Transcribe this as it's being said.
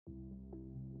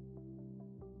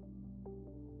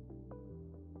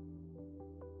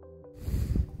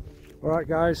Alright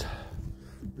guys,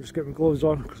 just get my gloves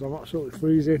on because I'm absolutely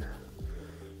freezing.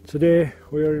 Today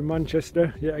we are in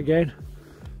Manchester yet again,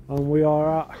 and we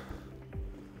are at,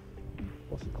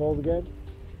 what's it called again?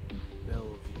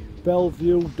 Belle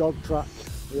Vue Dog Track.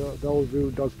 We are at Belle Vue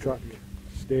Dog Track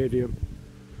Stadium,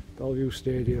 Belle Vue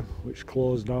Stadium, which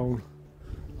closed down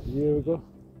a year ago,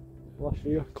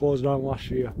 closed down last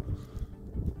year.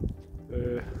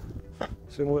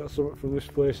 Seen a little something from this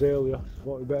place earlier,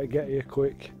 thought we better get here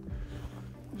quick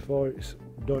before it's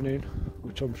done in,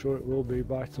 which I'm sure it will be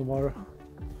by tomorrow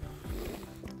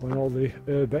when all the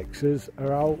urbexes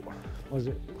are out, as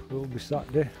it will be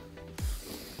Saturday.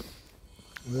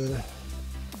 We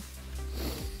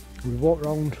walked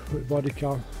round with body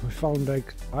cam, we found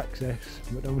access,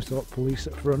 but then we saw police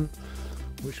at front,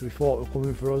 which we thought were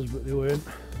coming for us, but they weren't.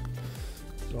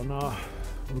 So now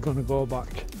we're going to go back,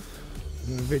 I'm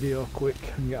going to video quick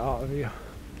and get out of here.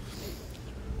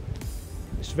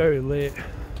 It's very late,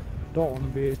 don't want to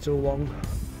be here too long,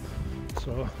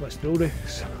 so let's do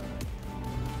this.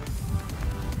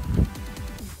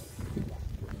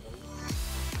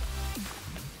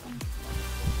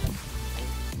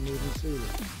 Can you even see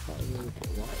this? Can't really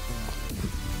put lights on.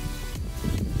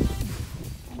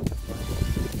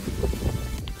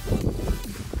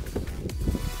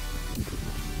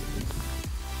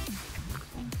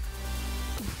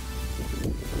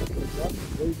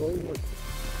 Unbelievable.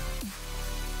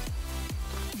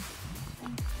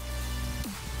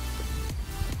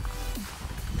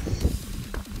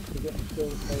 In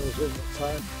at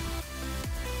time.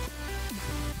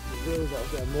 We've really got to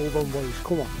get a move on, boys,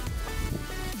 come on.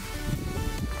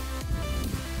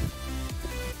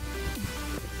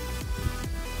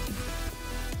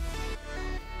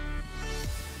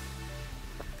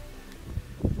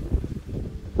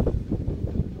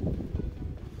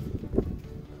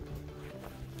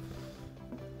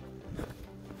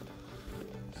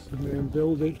 It's the main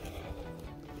building.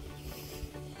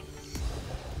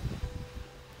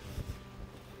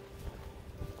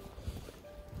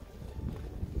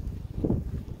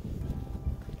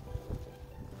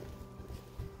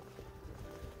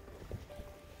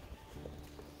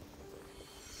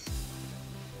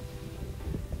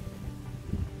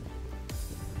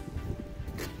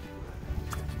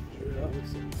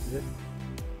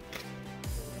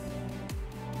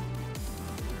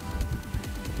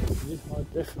 I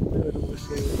definitely heard of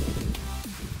whistling.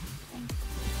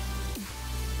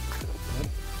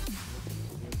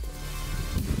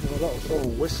 Oh, that was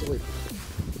someone whistling.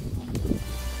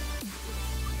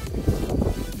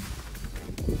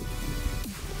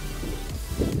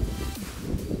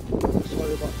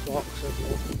 Sorry about the box,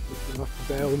 everyone. You're going to have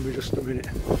to bear with me just a minute.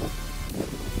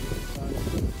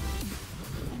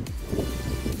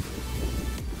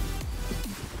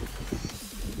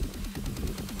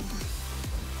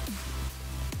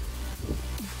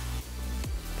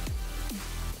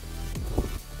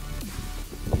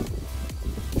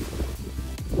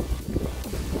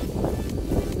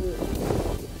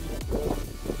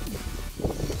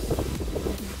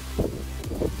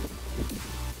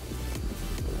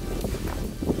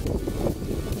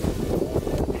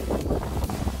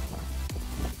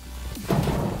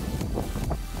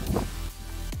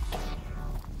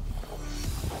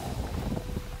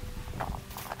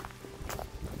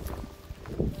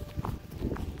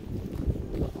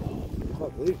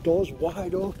 The door's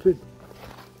wide open.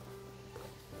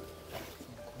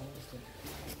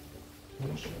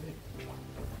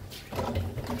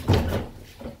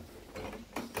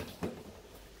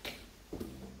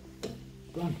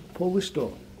 Go on, pull this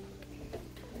door.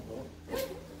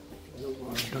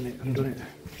 I've done it.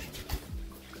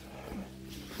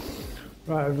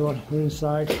 Right everyone, we're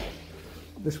inside.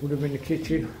 This would have been the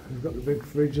kitchen. We've got the big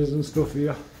fridges and stuff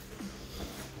here.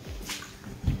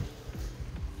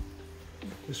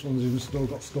 This one's even still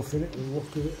got stuff in it, we'll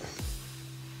look at it.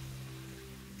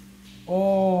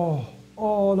 Oh,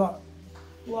 that,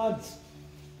 lads.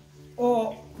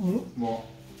 Oh, what?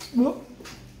 Look.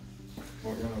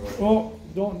 Oh,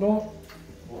 don't. Go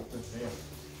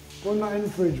in that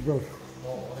end fridge, bro.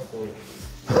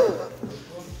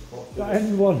 That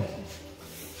end one.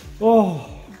 Oh,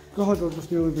 God, I've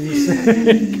just nearly been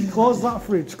sick. Close that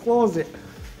fridge, close it.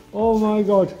 Oh my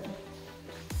God.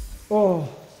 Oh.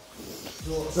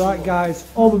 Right guys,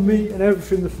 all the meat and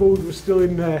everything, the food was still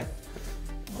in there.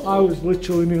 I was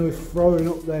literally nearly throwing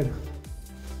up then.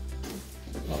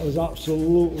 That was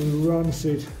absolutely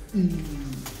rancid.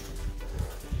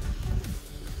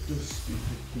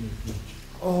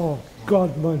 Oh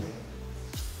God, man.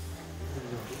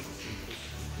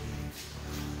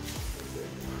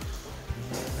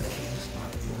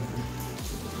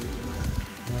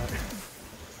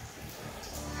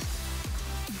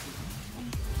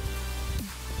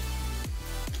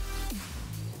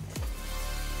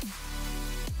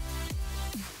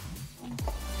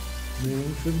 Main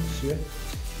entrance, yeah.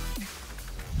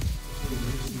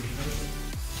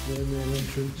 The main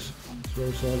entrance. It's where I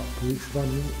saw that police van in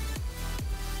it.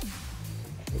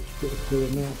 Looks pretty clear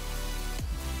now.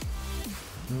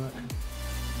 Right.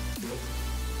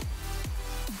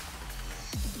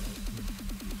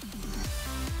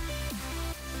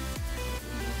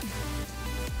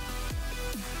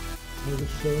 I'll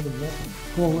just show them that.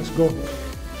 Come on, let's go.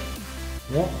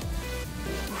 What?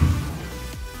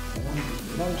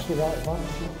 That's the right van.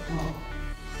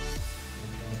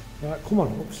 Right, come on,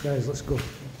 upstairs, let's go.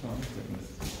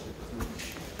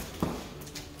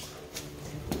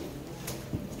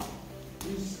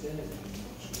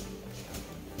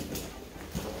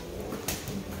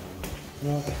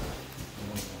 Right.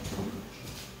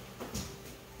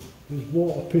 There's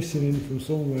water pissing in from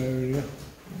somewhere in here.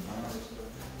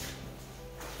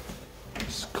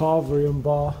 It's carvery and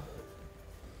bar.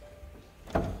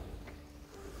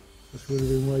 This would have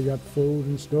been where you had food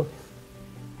and stuff.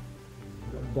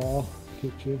 Got a bar,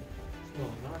 kitchen.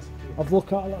 I've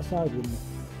looked out of that side window.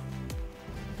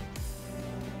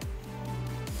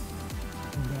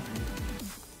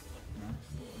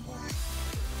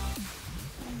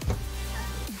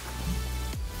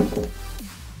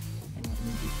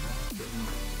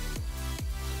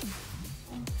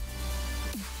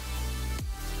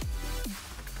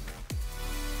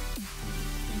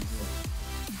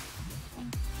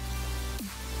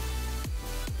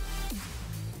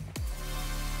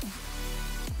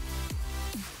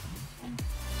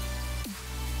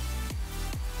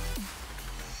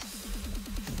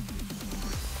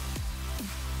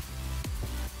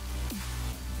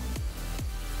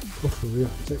 Go through here,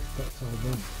 take that side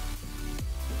down.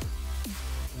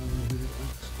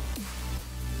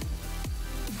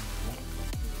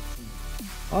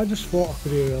 I just thought I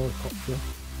could hear a helicopter.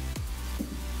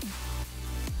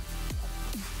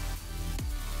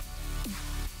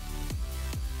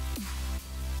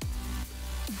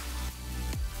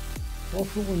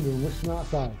 Off the window and listen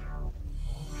outside.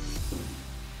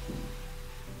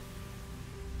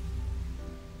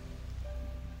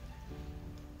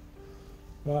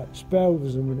 Right, spare with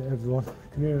us a minute everyone.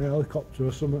 I can hear a helicopter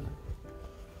or something.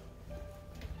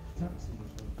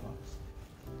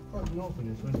 I can open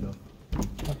his window.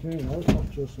 I can hear a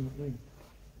helicopter or something.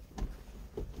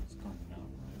 It's coming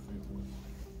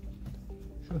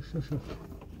out. Shush.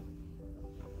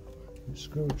 It's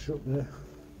screwed shut there.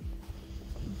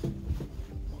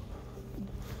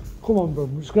 Come on, bro,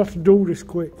 we're just going to have to do this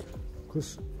quick.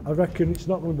 Because I reckon it's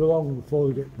not going to be long before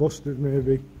we get busted,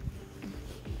 maybe.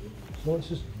 So let's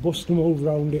just bust them all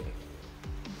around it.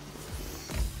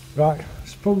 Right,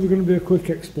 it's probably going to be a quick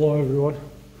explore, everyone.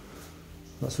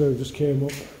 That's where we just came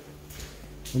up.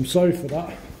 I'm sorry for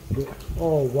that, but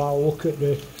oh wow, look at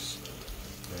this.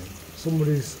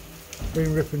 Somebody's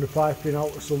been ripping the piping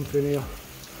out or something here.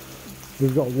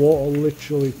 We've got water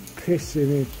literally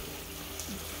pissing in.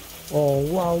 Oh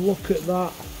wow, look at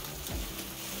that.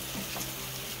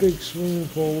 Big swimming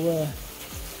pool there.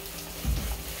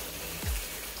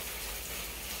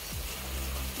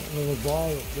 Another bar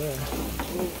up there.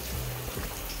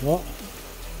 What?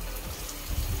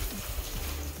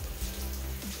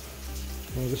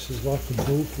 Oh, this is like a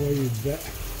booth where you bet.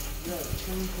 Yeah, it's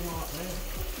coming from out there.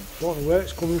 Don't know where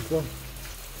it's coming from.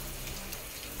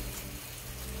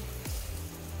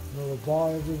 Another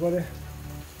bar, everybody.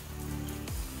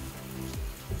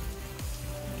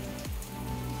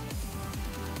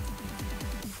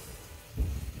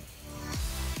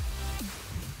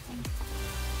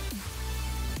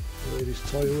 Ladies'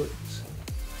 toilets.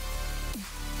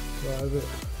 Private.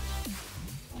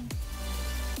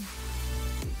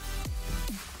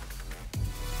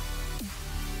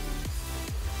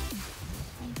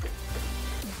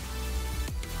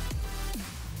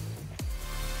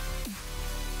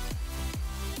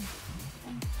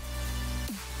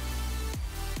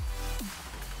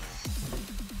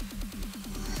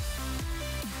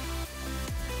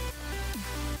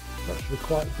 Actually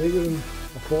quite bigger than I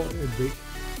thought it would be.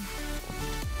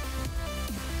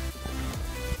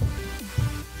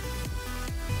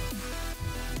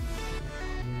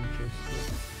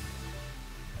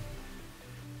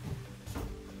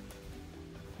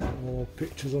 More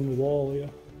pictures on the wall here.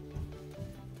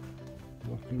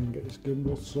 I can get this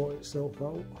gimbal to sort itself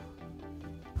out.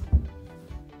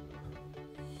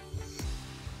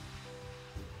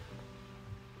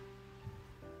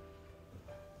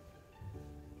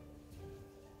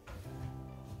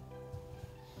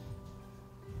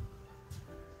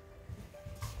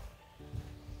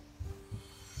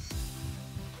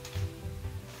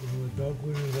 Dog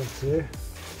winners, I'd say.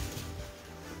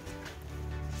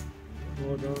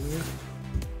 More down here.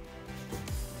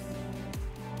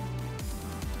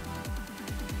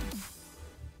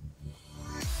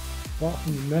 apart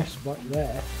from the mess back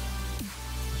there,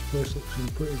 this place looks in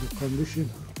pretty good condition.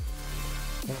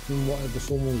 Apart from whatever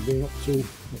someone's been up to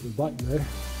at the back there.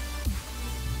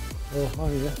 Oh,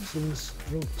 oh yeah, some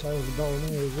road tiles are down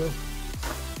here as well.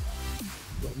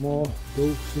 Got more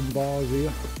booths and bars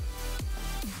here.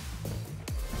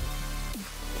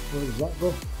 Where does that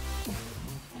go?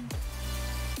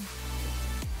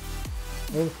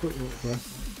 Oh, quick look there.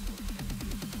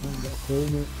 I haven't got a clue,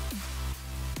 mate.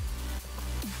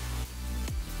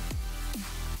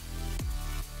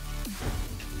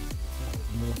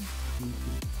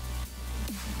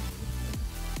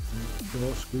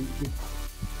 Door squeaky.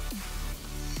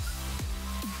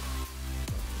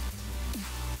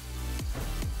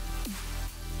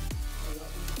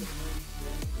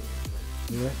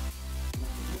 Yeah.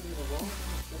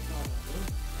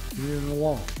 You're in the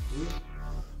wall.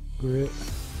 Great.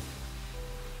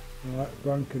 Alright,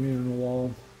 Grand Canyon in the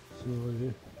wall. So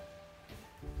yeah.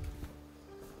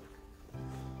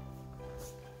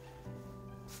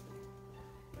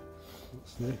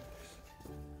 What's this?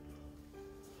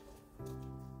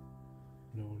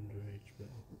 No underage bet.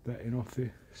 Betting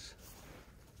office.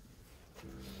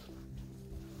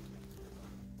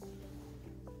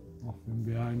 Nothing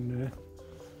behind there.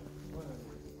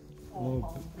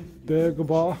 Oh, burger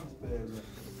bar.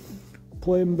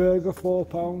 Plain burger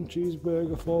 £4,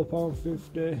 cheeseburger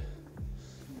 £4.50.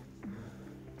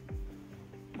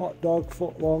 Hot dog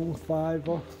foot long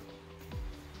 £5.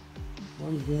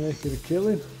 Man's been making a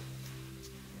killing.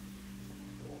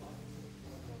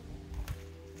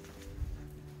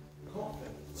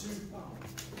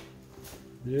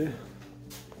 Yeah.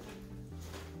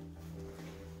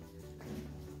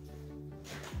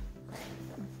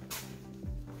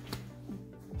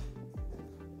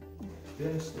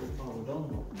 They're still powered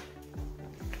on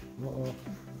though. Uh-oh.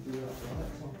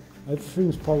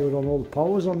 Everything's powered on, all the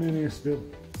power's on in here still.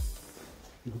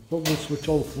 You could probably switch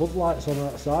all the floodlights on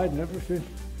that side and everything.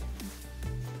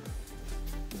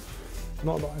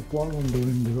 Not that I plan on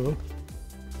doing though.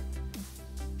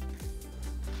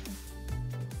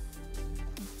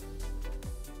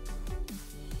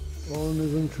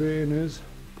 Owners and trainers,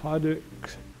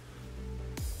 paddocks.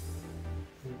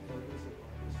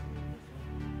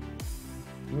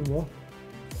 What?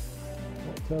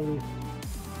 What telly?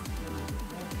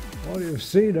 Oh, you've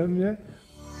seen them yet?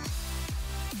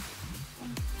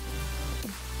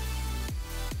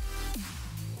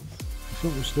 It's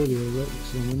not the studio, right?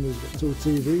 It's in windows. Got 2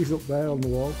 TVs up there on the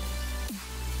wall.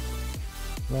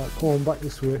 Right, come on back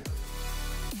this way.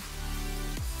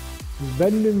 There's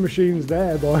vending machines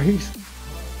there, boys.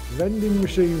 Vending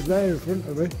machines there in front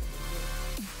of me.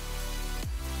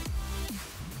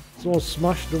 Someone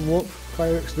smashed them up.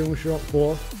 Fire extinguisher up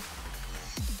 4.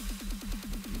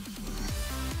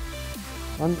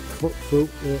 And fruit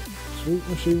sweet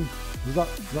machine.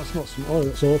 That's not smashed. Oh,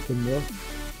 it's open though.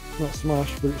 It's not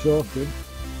smashed, but it's open.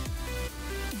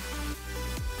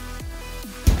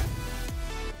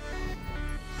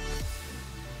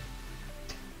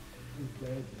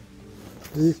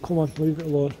 Come on, leave it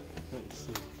alone.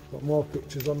 Got more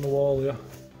pictures on the wall here.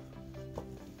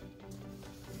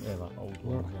 Yeah, that old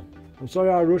one. I'm sorry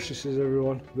I rush this,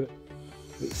 everyone, but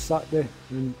it's Saturday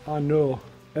and I know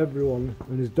everyone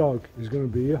and his dog is going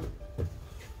to be here.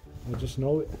 I just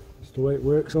know it. It's the way it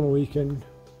works on a weekend.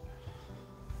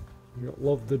 You got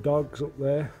Love the Dogs up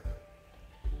there.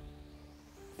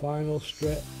 Final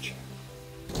stretch.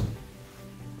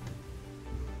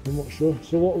 I'm not sure.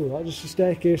 So what was that? Just a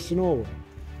staircase to nowhere?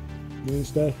 Main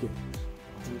staircase?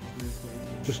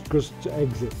 Just goes to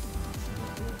exit.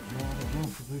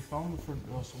 We found the front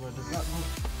door, so where does that go?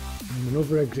 And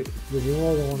another exit. There's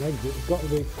more than one exit. It's got to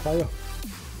be higher.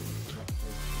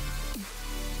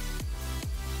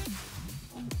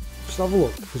 Just have a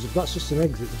look, because if that's just an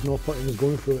exit, there's no point in us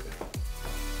going through it.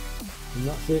 And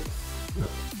that's it.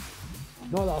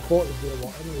 Not that I thought it'd be a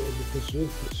lot anyway, because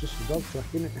it's just a dog track,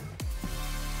 isn't it?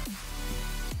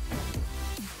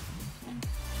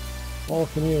 All I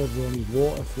can hear, everyone, is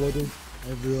water flooding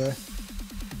everywhere.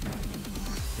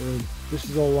 This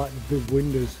is all like the big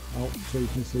windows out so you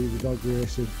can see the dog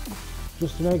racing.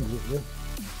 Just an exit there.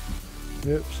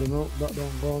 Yep, so no, that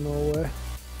don't go nowhere.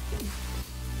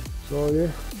 So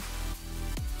yeah.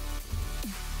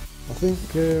 I think,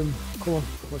 come on,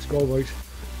 let's go boys.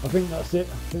 I think that's it,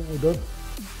 I think we're done.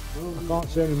 I can't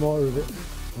see any more of it.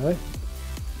 Eh?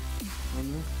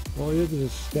 Oh yeah, there's a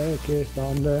staircase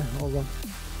down there, hold on.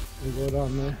 We'll go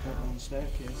down there. On the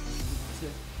staircase, that's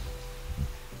it.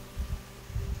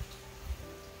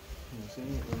 You'll see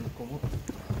it when you come up.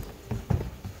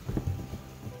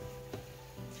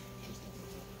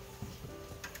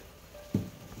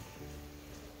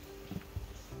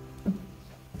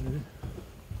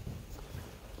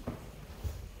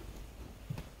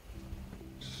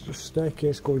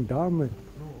 staircase going down, man.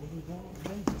 No, we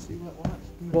don't see what lights.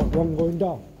 What, one going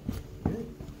down?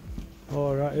 Yeah.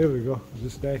 Alright, here we go.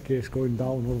 There's a staircase going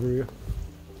down over here.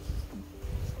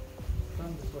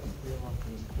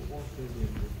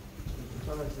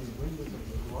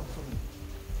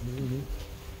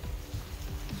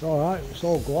 It's alright, it's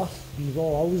all glass. There's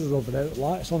all houses over there,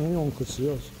 lights on, anyone could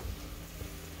see us.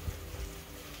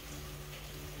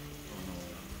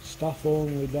 Staff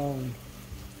only down.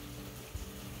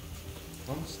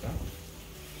 I'm staff.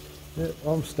 Yeah,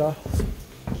 I'm staff.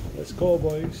 Let's go,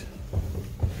 boys.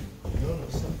 You're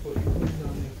not staff, but you're going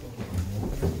down here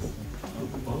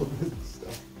for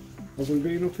Have we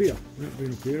been up here? We've not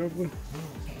been up here, have we?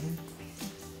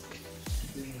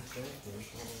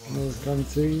 Another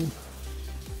canteen.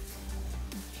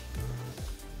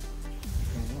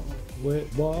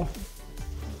 Weight bar.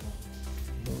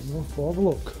 Don't know, we'll have a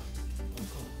look.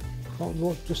 Can't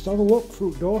look, just have a look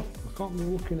through the door. I can't be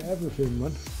looking at everything,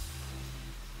 man.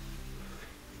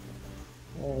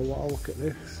 Oh, wow, look at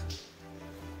this.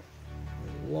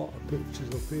 A lot of pictures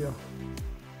up here.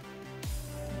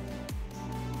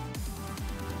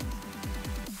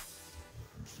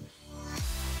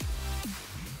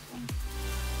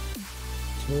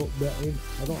 So, betting.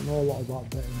 I don't know a lot about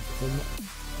betting. I'm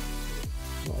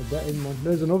not a betting man.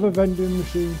 There's another vending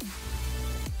machine.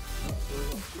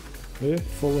 Here,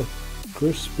 full of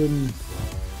crisp and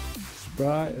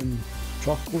Sprite and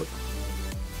chocolate.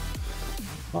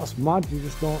 That's mad, you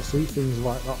just don't see things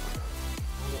like that.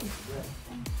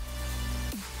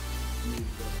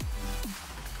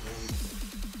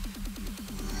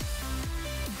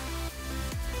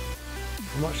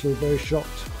 I'm actually very shocked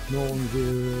no one's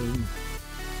here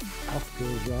after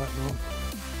us right now.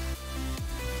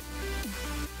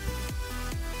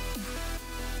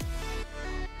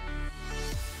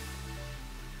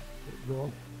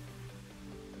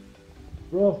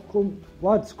 Bro, come,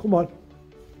 lads, come on.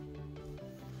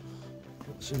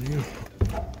 What's in here?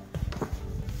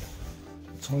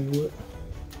 Toilet.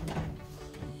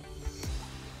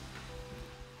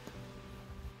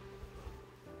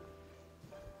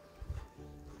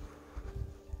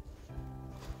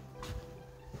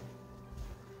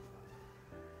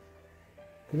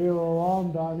 Can you hear an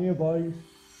alarm down here, boys?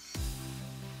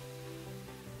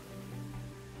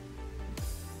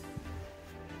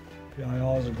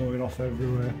 PIRs are going off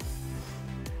everywhere.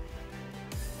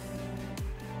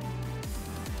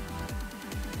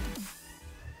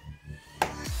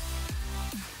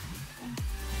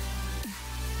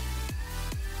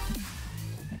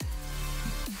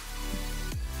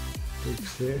 Big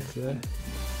safe there.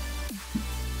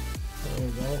 Oh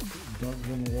well, dogs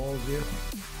on the walls here.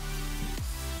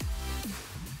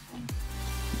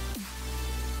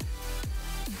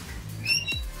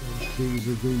 Those keys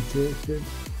have been taken.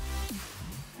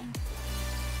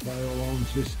 Fire alarm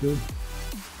system,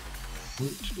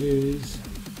 which is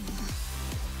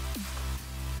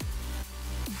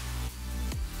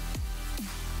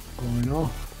going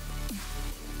off.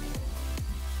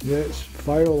 Yeah, it's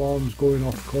fire alarm's going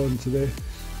off according to this.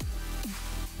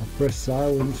 I press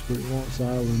silence, but it won't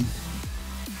silence.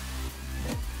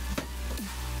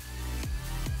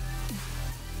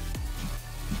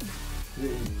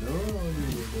 Didn't know you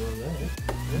were doing that.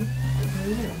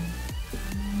 Yeah.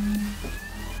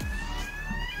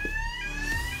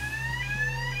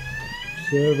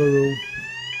 Server room.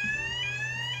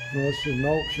 No,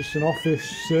 it's just an office,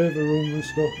 server room and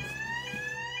stuff.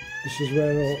 This is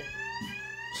where all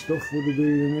stuff would have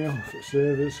been in here for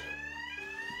servers.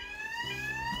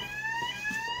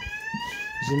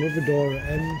 There's another door at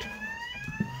end.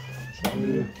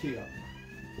 Key up.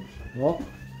 What?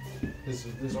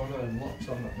 There's one of them locks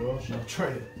on that door, shall I try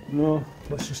it? No,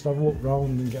 let's just have a look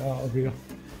round and get out of here.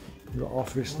 We've got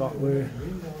office that way.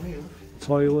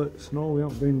 Toilets, no we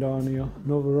haven't been down here.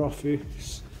 Another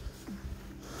office.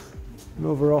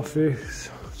 Another office.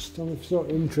 Something so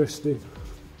interesting.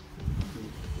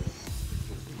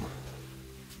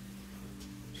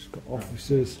 Just got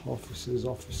offices, offices,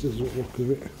 offices, look at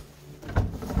it.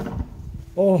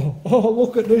 Oh,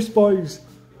 look at this, boys.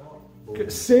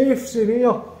 Get safes in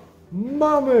here.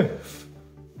 Mammoth.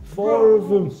 4 of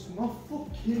them. It's my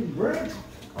fucking red.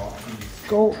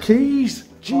 Got keys.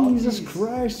 Jesus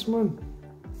Christ, man.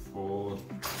 Ford.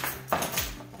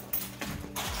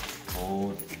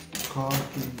 Car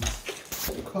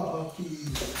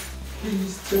keys.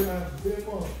 Keys to that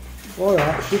demo.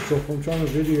 Alright, shut up, I'm trying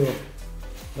to video.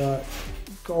 Right,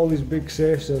 got all these big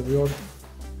safes everyone.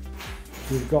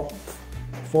 We've got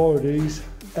 4 of these.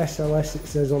 SLS it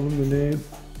says on them, the name.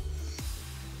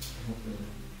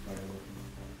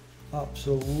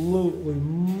 Absolutely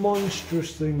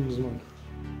monstrous things, man.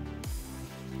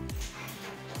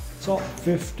 top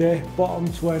 50, bottom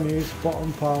 20s,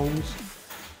 bottom pounds,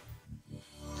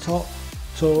 top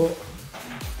tote,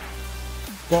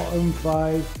 bottom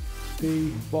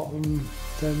 5p, bottom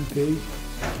 10p,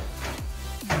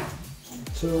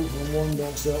 2 and 1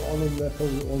 don't say on them, they're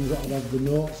probably ones that would have the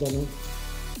notes on them.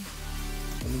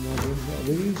 And imagine what are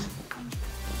these?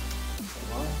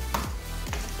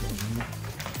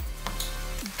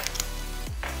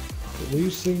 But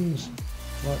these things,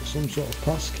 like some sort of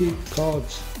passkey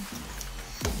cards.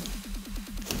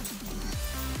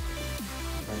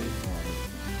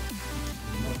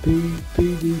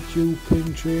 PDQ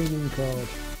pin training card.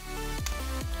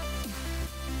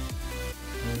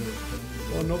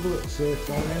 Got another little safe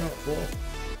down here, not 4.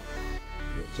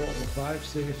 Got sort of 5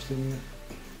 safes in here.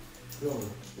 Yo,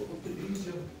 look at these,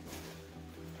 yo.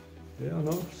 Yeah, I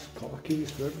know, it's got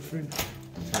keys for everything.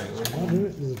 Mad, isn't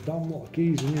it? There's a damn lot of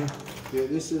keys in here. Yeah,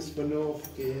 this is for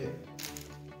Northgate.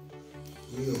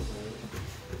 Real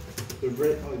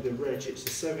the reg, it's a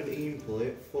 17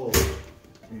 plate, 4.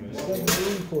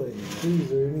 17 plate,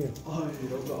 keys are in here. Oh,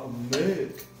 I've got a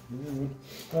make.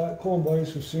 Right, come on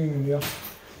boys, we've seen him here.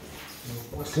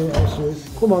 Let's see what else there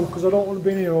is. Come on, because I don't want to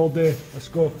be in here all day. Let's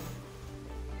go.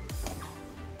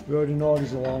 We already know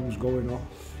these alarms going off.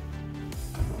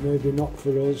 Maybe not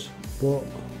for us, but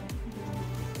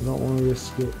I don't want to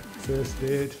risk it. First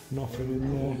aid, nothing in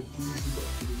there.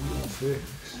 Nothing.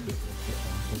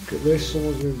 Look at this,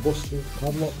 someone's been busting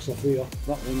padlocks off here.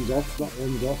 That one's off, that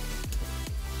one's off.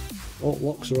 All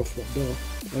locks are off that door,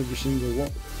 every single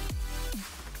lock.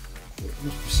 It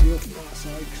must be sealed from that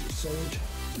side because it's solid.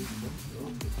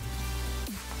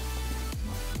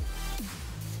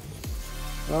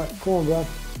 Right, come on Brad,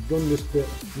 I've done this bit,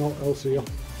 not else here.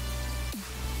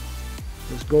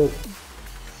 Let's go.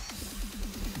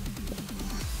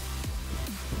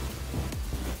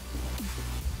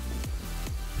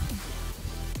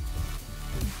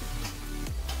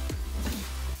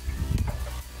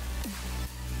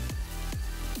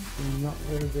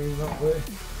 Going that way.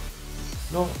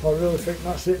 No, I really think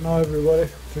that's it now everybody. I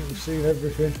think we've seen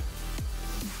everything.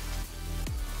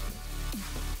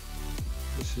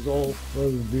 This is all where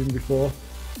we've been before.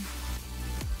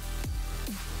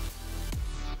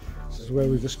 This is where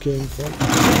we just came from.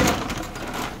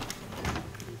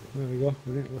 There we go,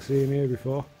 we didn't see in here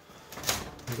before.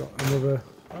 We've got another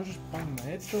I was just banging my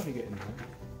head trying to get in there.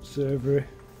 servery.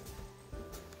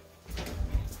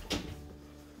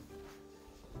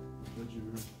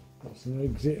 That's an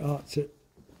exit, that's it.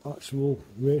 Actual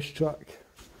racetrack.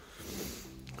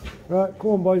 Right,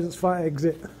 come on boys, let's find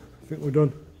exit. I think we're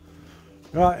done.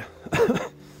 Right, I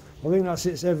think that's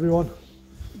it everyone.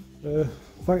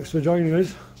 Thanks for joining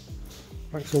us.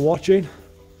 Thanks for watching.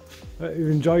 If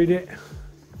you've enjoyed it.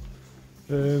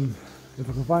 If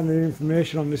I can find any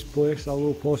information on this place, I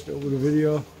will post it up with a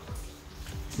video.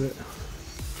 But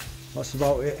that's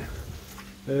about it.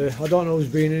 I don't know who's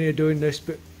been in here doing this,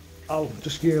 but I'll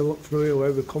just give you a look through here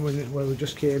where we're coming in, where we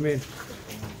just came in.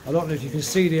 I don't know if you can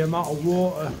see the amount of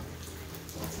water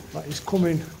that is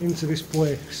coming into this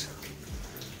place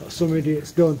that some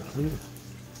idiot's done. And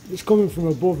it's coming from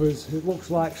above us. It looks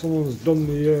like someone's done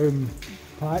the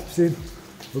pipes in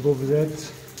above his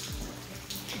heads.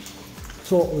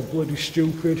 Totally bloody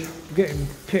stupid. Getting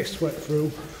pissed wet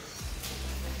through.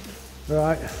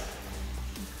 Right.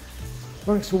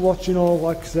 Thanks for watching all,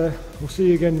 like I said. We'll see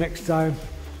you again next time.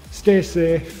 Stay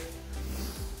safe.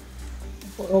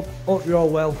 Hope you're all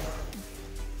well.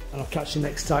 And I'll catch you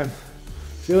next time.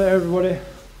 See you later everybody.